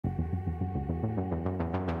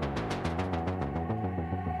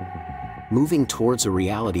moving towards a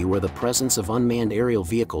reality where the presence of unmanned aerial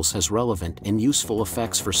vehicles has relevant and useful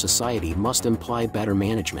effects for society must imply better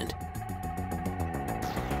management.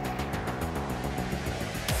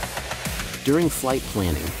 During flight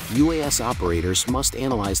planning, UAS operators must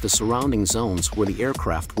analyze the surrounding zones where the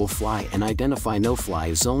aircraft will fly and identify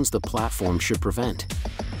no-fly zones the platform should prevent.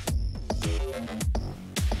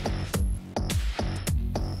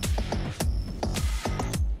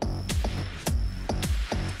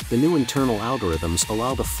 The new internal algorithms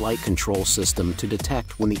allow the flight control system to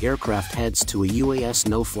detect when the aircraft heads to a UAS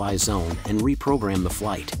no-fly zone and reprogram the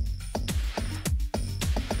flight.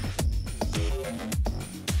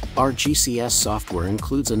 Our GCS software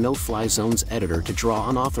includes a no-fly zones editor to draw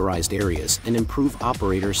unauthorized areas and improve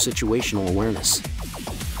operators' situational awareness.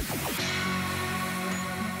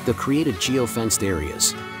 The created geofenced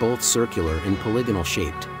areas, both circular and polygonal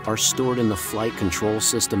shaped, are stored in the flight control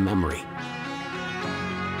system memory.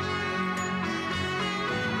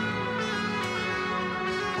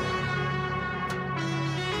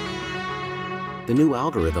 The new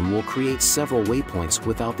algorithm will create several waypoints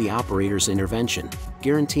without the operator's intervention,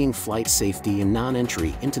 guaranteeing flight safety and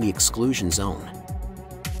non-entry into the exclusion zone.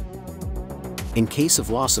 In case of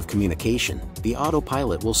loss of communication, the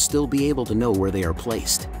autopilot will still be able to know where they are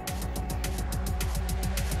placed.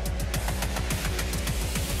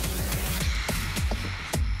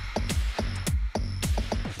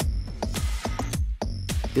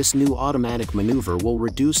 This new automatic maneuver will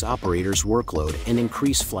reduce operators' workload and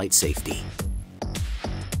increase flight safety.